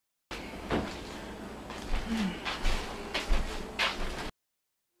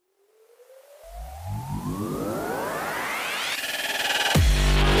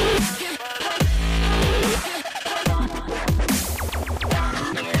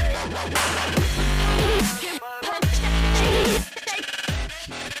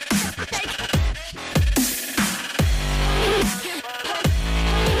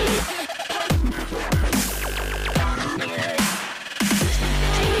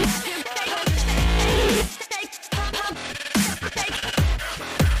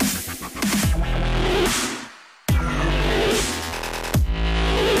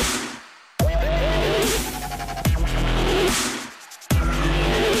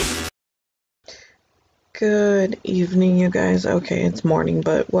Good evening, you guys. Okay, it's morning,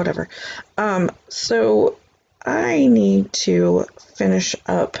 but whatever. So I need to finish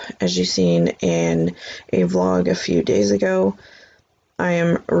up, as you seen in a vlog a few days ago. I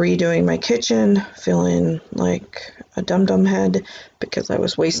am redoing my kitchen, feeling like a dum-dum head because I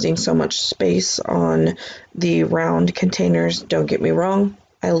was wasting so much space on the round containers. Don't get me wrong,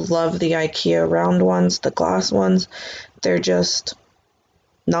 I love the IKEA round ones, the glass ones. They're just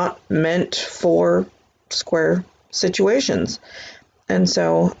not meant for square situations. And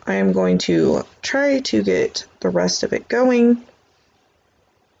so I am going to try to get the rest of it going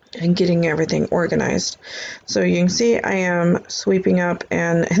and getting everything organized. So you can see I am sweeping up,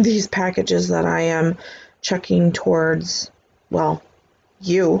 and these packages that I am chucking towards, well,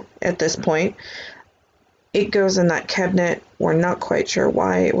 you at this point, it goes in that cabinet. We're not quite sure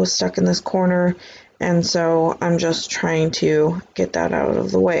why it was stuck in this corner, and so I'm just trying to get that out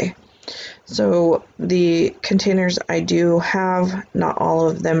of the way. So the containers I do have, not all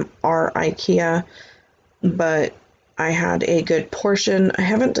of them are IKEA, but I had a good portion. I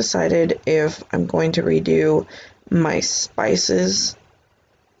haven't decided if I'm going to redo my spices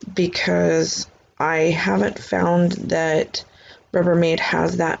because I haven't found that Rubbermaid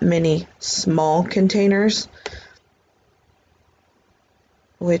has that many small containers,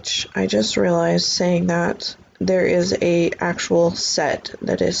 which I just realized saying that there is a actual set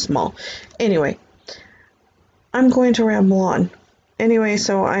that is small. Anyway, I'm going to ramble on. Anyway,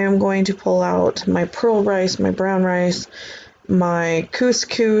 so I am going to pull out my pearl rice, my brown rice, my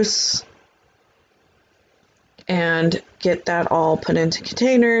couscous, and get that all put into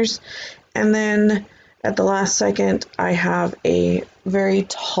containers. And then at the last second, I have a very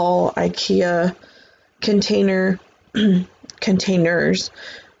tall IKEA containers.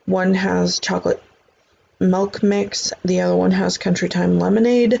 One has chocolate milk mix, the other one has country time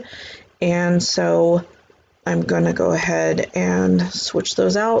lemonade, and so I'm gonna go ahead and switch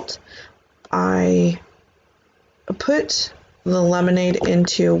those out. I put the lemonade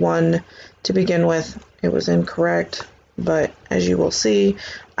into one to begin with. It was incorrect, but as you will see,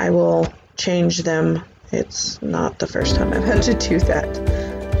 I will change them. It's not the first time I've had to do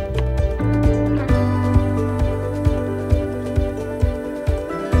that.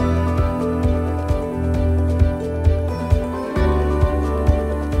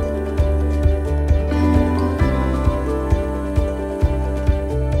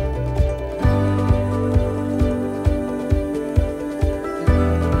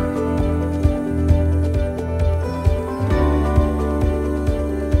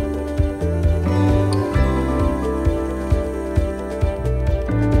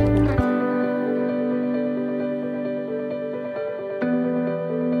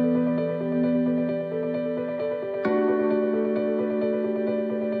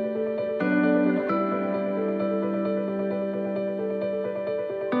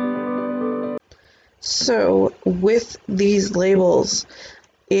 So with these labels,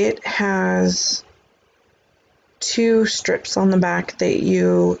 it has two strips on the back that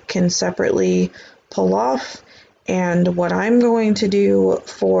you can separately pull off. And what I'm going to do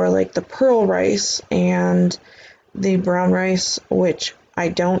for like the pearl rice and the brown rice, which I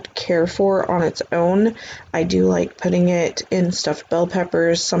don't care for on its own, I do like putting it in stuffed bell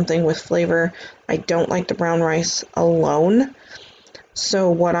peppers, something with flavor. I don't like the brown rice alone.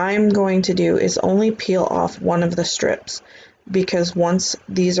 So what I'm going to do is only peel off one of the strips, because once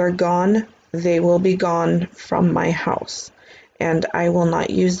these are gone, they will be gone from my house and I will not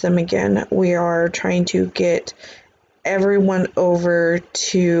use them again. We are trying to get everyone over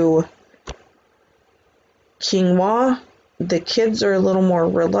to quinoa. The kids are a little more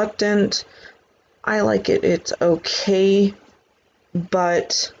reluctant. I like it, it's okay,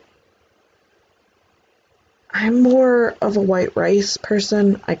 but I'm more of a white rice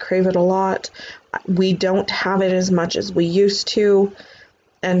person. I crave it a lot. We don't have it as much as we used to,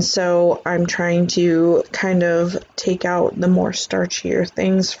 and so I'm trying to kind of take out the more starchier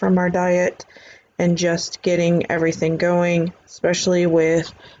things from our diet and just getting everything going, especially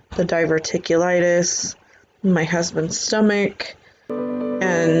with the diverticulitis, my husband's stomach,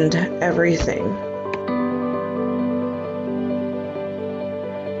 and everything.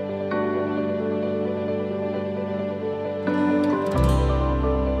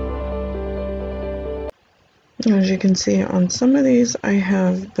 As you can see on some of these, I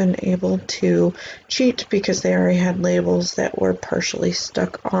have been able to cheat because they already had labels that were partially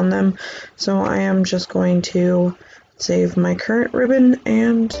stuck on them. So I am just going to save my current ribbon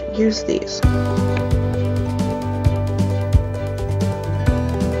and use these.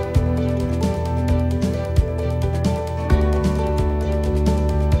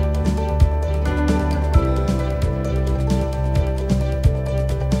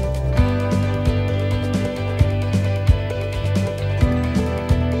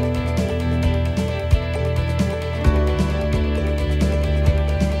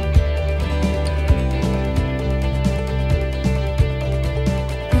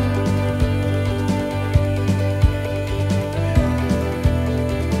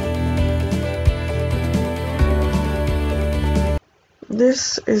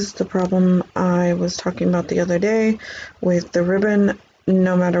 This is the problem I was talking about the other day with the ribbon.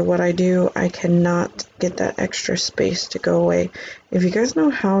 No matter what I do, I cannot get that extra space to go away. If you guys know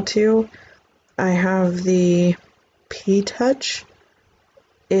how to, I have the P-Touch.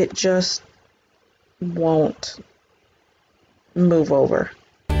 It just won't move over.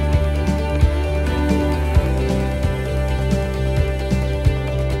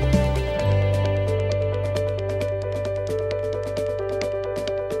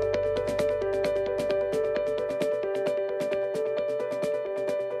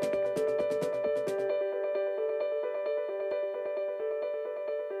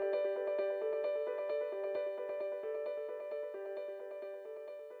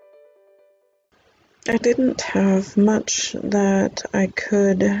 I didn't have much that I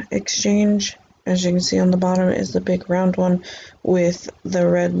could exchange. As you can see on the bottom is the big round one with the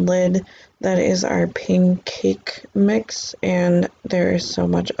red lid. That is our pancake mix, and there is so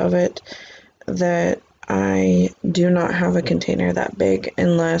much of it that I do not have a container that big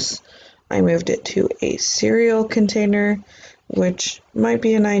unless I moved it to a cereal container, which might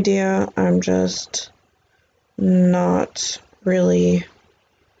be an idea. I'm just not really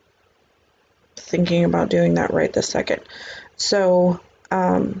thinking about doing that right this second. So,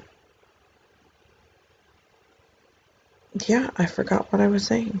 yeah, I forgot what I was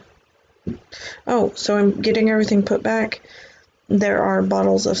saying. Oh, so I'm getting everything put back. There are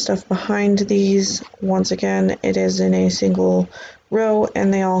bottles of stuff behind these. Once again, it is in a single row,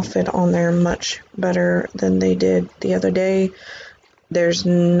 and they all fit on there much better than they did the other day. There's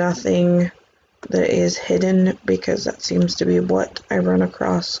nothing that is hidden, because that seems to be what I run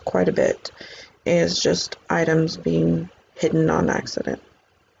across quite a bit, is just items being hidden on accident.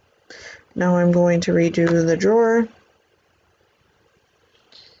 Now I'm going to redo the drawer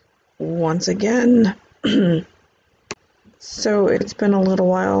once again. So it's been a little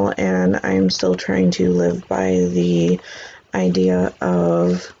while, and I'm still trying to live by the idea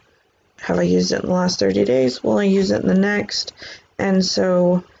of, have I used it in the last 30 days? Will I use it in the next? And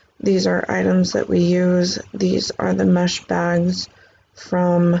so these are items that we use. These are the mesh bags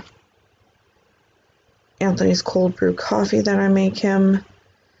from Anthony's cold brew coffee that I make him.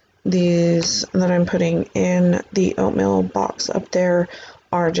 These that I'm putting in the oatmeal box up there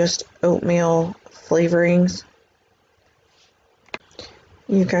are just oatmeal flavorings.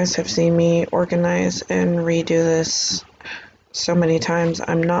 You guys have seen me organize and redo this so many times.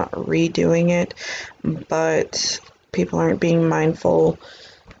 I'm not redoing it, but people aren't being mindful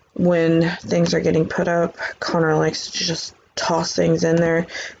when things are getting put up. Connor likes to just toss things in there.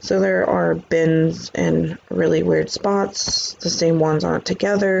 So there are bins in really weird spots. The same ones aren't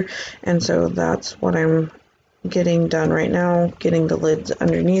together. And so that's what I'm getting done right now, getting the lids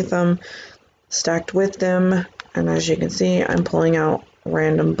underneath them, stacked with them. And as you can see, I'm pulling out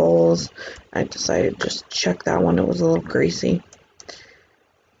random bowls. I decided to just check that one. It was a little greasy.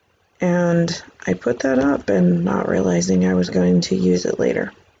 And I put that up and not realizing I was going to use it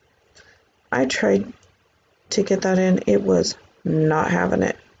later. I tried to get that in. It was not having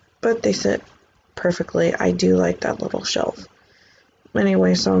it, but they sit perfectly. I do like that little shelf.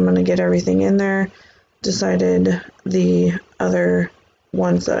 Anyway, so I'm going to get everything in there. Decided the other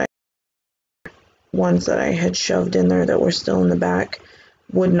ones that I had shoved in there that were still in the back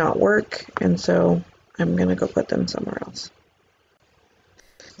would not work, and so I'm going to go put them somewhere else.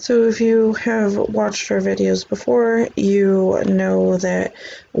 So if you have watched our videos before, you know that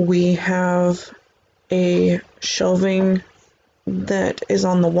we have a shelving that is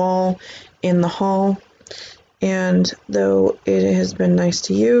on the wall in the hall. And though it has been nice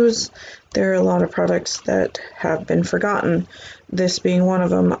to use, there are a lot of products that have been forgotten. This being one of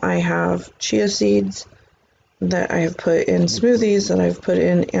them. I have chia seeds that I have put in smoothies, that I've put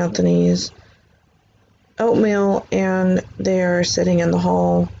in Anthony's oatmeal, and they are sitting in the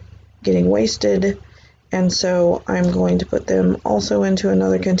hall getting wasted. And so I'm going to put them also into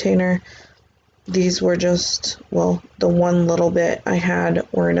another container. These were just, well, the one little bit I had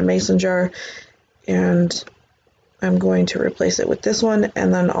were in a mason jar, and I'm going to replace it with this one,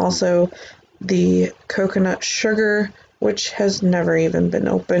 and then also the coconut sugar, which has never even been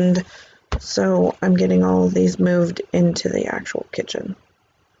opened. So I'm getting all of these moved into the actual kitchen.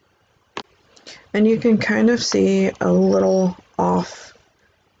 And you can kind of see a little off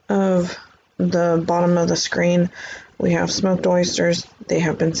of the bottom of the screen. We have smoked oysters. They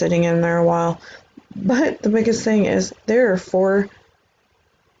have been sitting in there a while. But the biggest thing is there are 4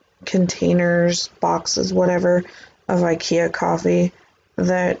 containers, boxes, whatever, of IKEA coffee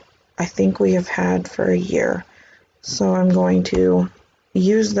that I think we have had for a year. So I'm going to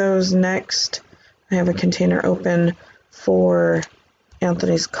use those next. I have a container open for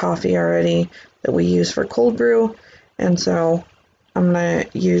Anthony's coffee already that we use for cold brew, and so I'm going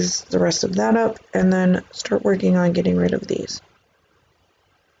to use the rest of that up and then start working on getting rid of these.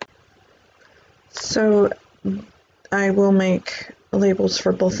 So I will make labels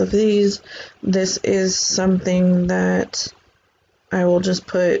for both of these. This is something that I will just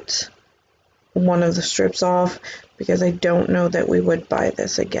put one of the strips off because I don't know that we would buy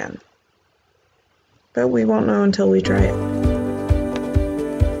this again. But we won't know until we try it.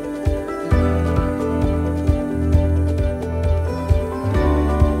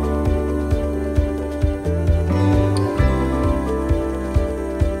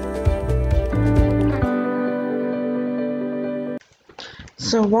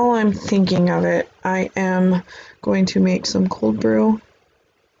 So while I'm thinking of it, I am going to make some cold brew.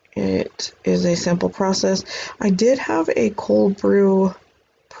 It is a simple process. I did have a cold brew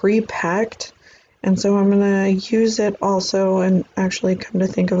pre-packed, and so I'm going to use it also, and actually come to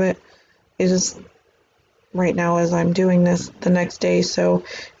think of it, it is right now as I'm doing this the next day, so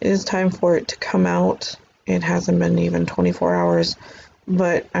it is time for it to come out. It hasn't been even 24 hours,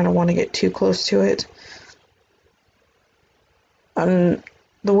 but I don't want to get too close to it.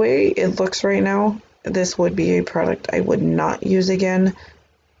 The way it looks right now, this would be a product I would not use again.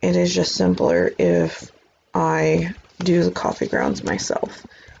 It is just simpler if I do the coffee grounds myself.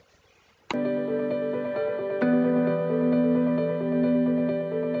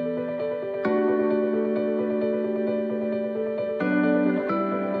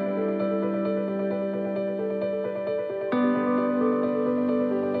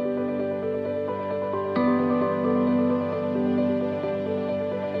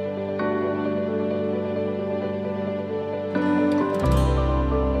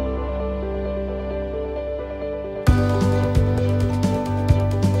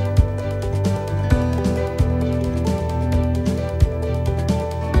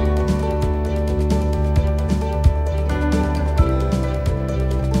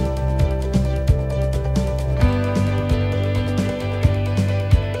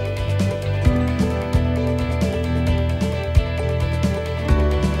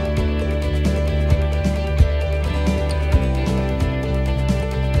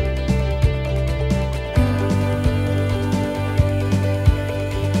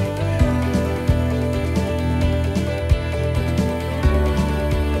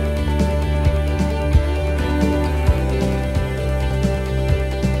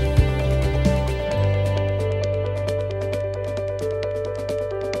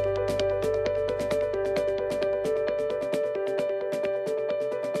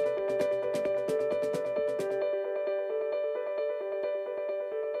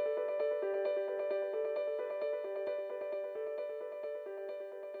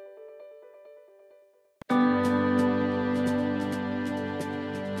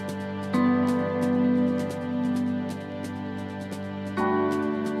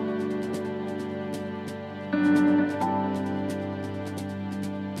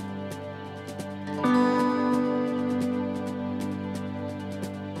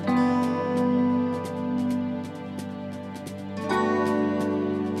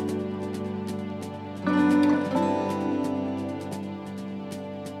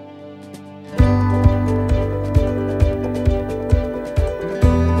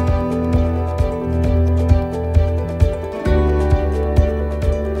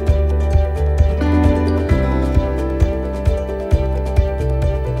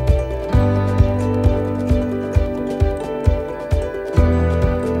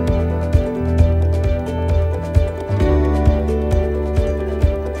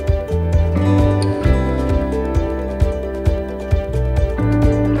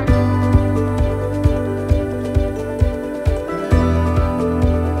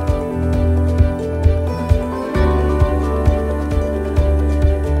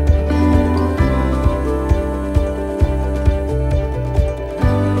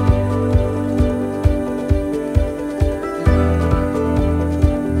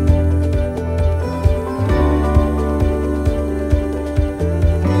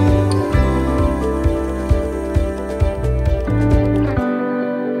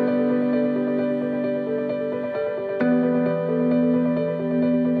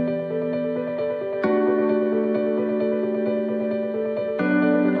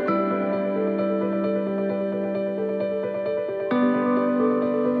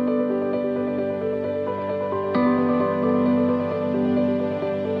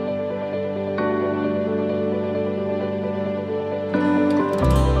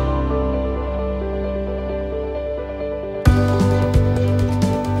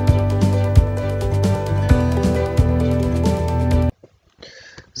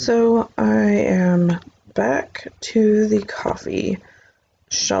 So I am back to the coffee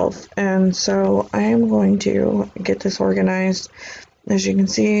shelf, and so I am going to get this organized. As you can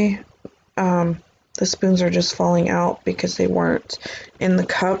see, the spoons are just falling out because they weren't in the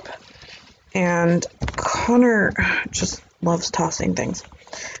cup, and Connor just loves tossing things.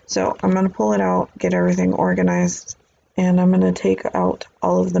 So I'm going to pull it out, get everything organized, and I'm going to take out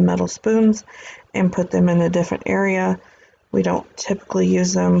all of the metal spoons and put them in a different area. We don't typically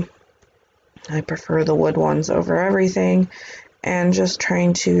use them. I prefer the wood ones over everything, and just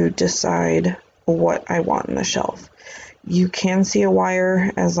trying to decide what I want on the shelf. You can see a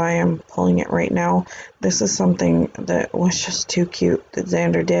wire as I am pulling it right now. This is something that was just too cute that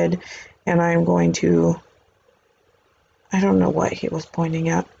Xander did, and I'm going to, I don't know what he was pointing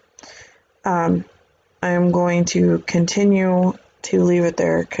at. I'm going to continue to leave it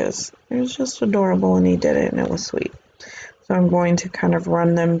there because it was just adorable and he did it and it was sweet. So I'm going to kind of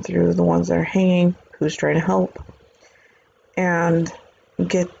run them through the ones that are hanging, who's trying to help, and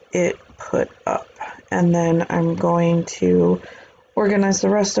get it put up. And then I'm going to organize the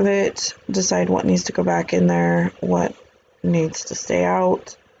rest of it, decide what needs to go back in there, what needs to stay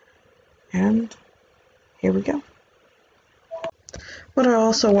out, and here we go. What I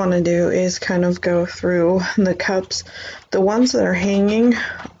also want to do is kind of go through the cups. The ones that are hanging,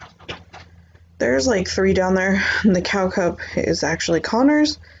 there's like 3 down there. The cow cup is actually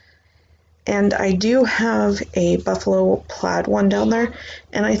Connor's. And I do have a buffalo plaid one down there,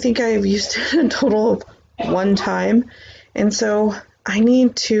 and I think I've used it a total of 1 time. And so I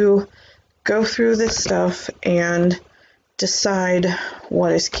need to go through this stuff and decide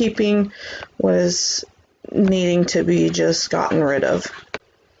what is keeping, what is needing to be just gotten rid of.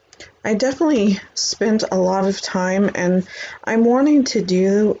 I definitely spent a lot of time, and I'm wanting to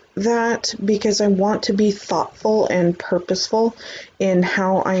do that because I want to be thoughtful and purposeful in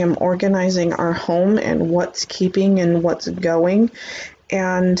how I am organizing our home and what's keeping and what's going.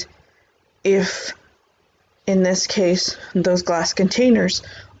 And if, in this case, those glass containers,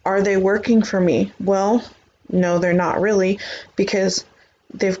 are they working for me? Well, no, they're not really, because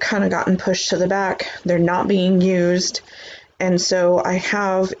they've kind of gotten pushed to the back. They're not being used. And so I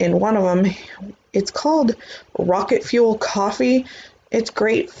have in one of them, it's called Rocket Fuel Coffee. It's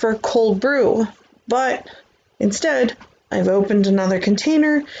great for cold brew, but instead I've opened another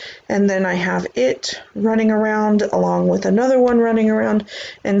container and then I have it running around along with another one running around.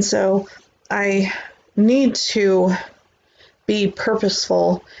 And so I need to be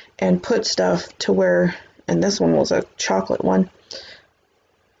purposeful and put stuff to where, and this one was a chocolate one,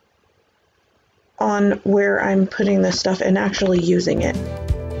 on where I'm putting this stuff and actually using it.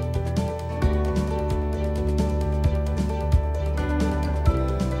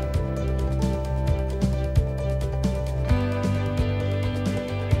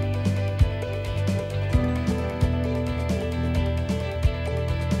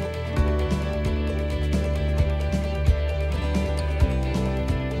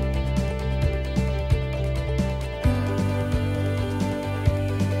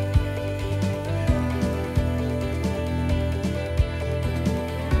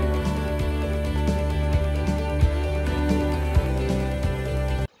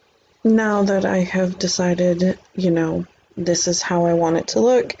 Now that I have decided, this is how I want it to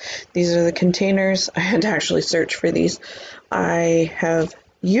look, these are the containers. I had to actually search for these. I have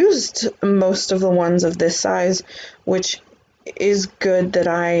used most of the ones of this size, which is good that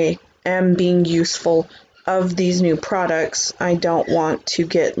I am being useful of these new products. I don't want to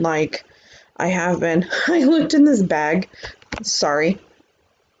get like I have been. I looked in this bag. Sorry.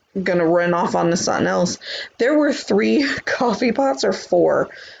 I'm gonna run off onto something else. There were 3 coffee pots, or 4,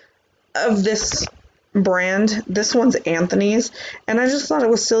 of this brand. This one's Anthony's, and I just thought it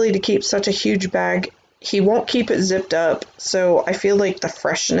was silly to keep such a huge bag. He won't keep it zipped up, so I feel like the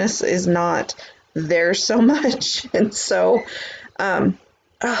freshness is not there so much, and so I'm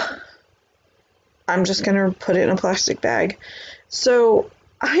just gonna put it in a plastic bag. So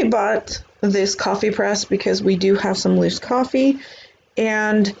I bought this coffee press because we do have some loose coffee,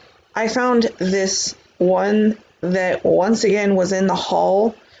 and I found this one that once again was in the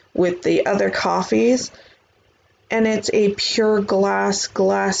haul with the other coffees, and it's a pure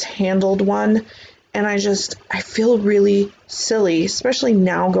glass handled one, and I feel really silly, especially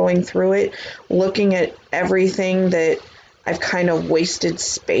now going through it, looking at everything that I've kind of wasted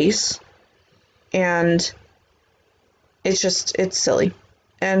space, and it's silly.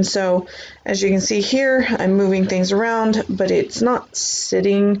 And so as you can see here, I'm moving things around, but it's not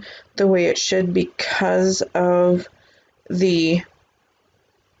sitting the way it should because of the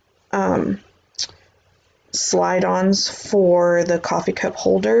slide-ons for the coffee cup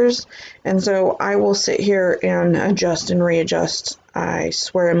holders, and so I will sit here and adjust and readjust. I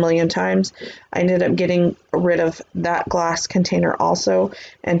swear a million times. I ended up getting rid of that glass container also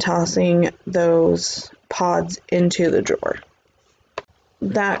and tossing those pods into the drawer.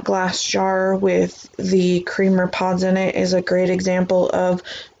 That glass jar with the creamer pods in it is a great example of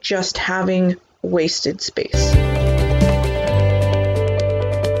just having wasted space.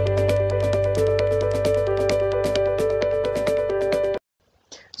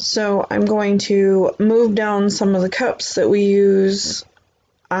 So I'm going to move down some of the cups that we use.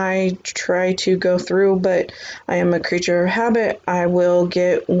 I try to go through, but I am a creature of habit. I will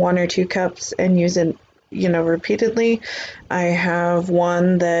get 1 or 2 cups and use it, repeatedly. I have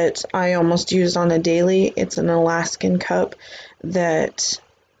one that I almost used on a daily. It's an Alaskan cup that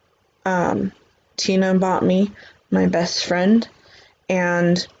Tina bought me, my best friend,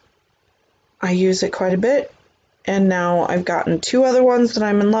 and I use it quite a bit. And now I've gotten 2 other ones that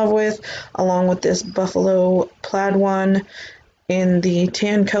I'm in love with, along with this buffalo plaid one in the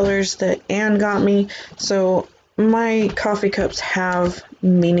tan colors that Anne got me. So my coffee cups have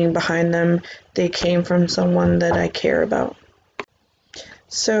meaning behind them. They came from someone that I care about.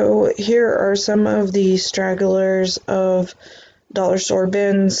 So here are some of the stragglers of dollar store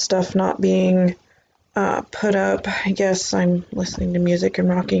bins, stuff not being put up. I guess I'm listening to music and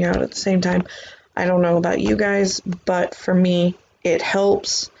rocking out at the same time. I don't know about you guys, but for me, it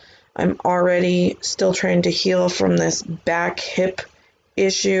helps. I'm already still trying to heal from this back hip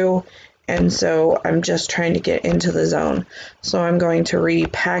issue, and so I'm just trying to get into the zone. So I'm going to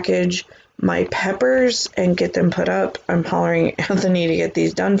repackage my peppers and get them put up. I'm hollering at Anthony to get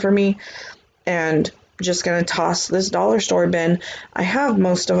these done for me, and just going to toss this dollar store bin. I have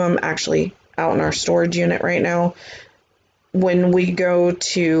most of them actually out in our storage unit right now. When we go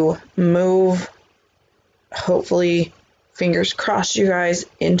to move, hopefully, fingers crossed, you guys,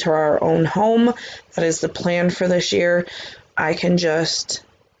 into our own home, that is the plan for this year, I can just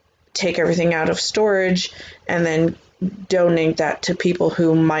take everything out of storage and then donate that to people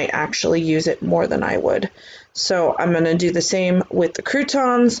who might actually use it more than I would. So I'm going to do the same with the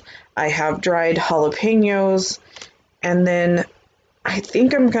croutons. I have dried jalapenos, and then I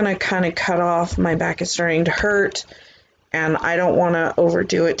think I'm going to kind of cut off. My back is starting to hurt, and I don't want to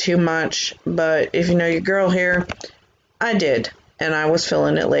overdo it too much, but if you know your girl here, I did, and I was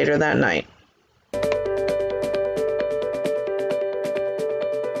feeling it later that night.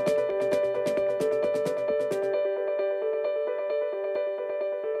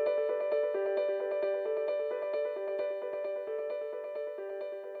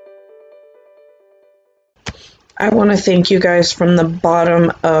 I want to thank you guys from the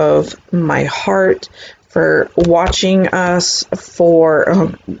bottom of my heart for watching us,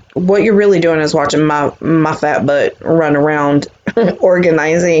 for what you're really doing is watching my fat butt run around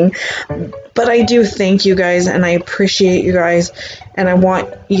organizing. But I do thank you guys, and I appreciate you guys, and I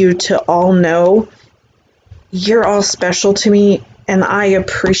want you to all know you're all special to me, and I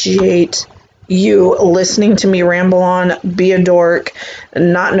appreciate you listening to me ramble on, be a dork,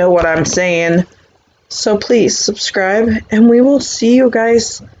 not know what I'm saying. So please subscribe, and we will see you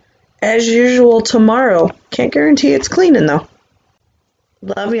guys as usual tomorrow. Can't guarantee it's cleaning though.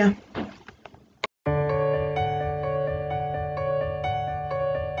 Love ya.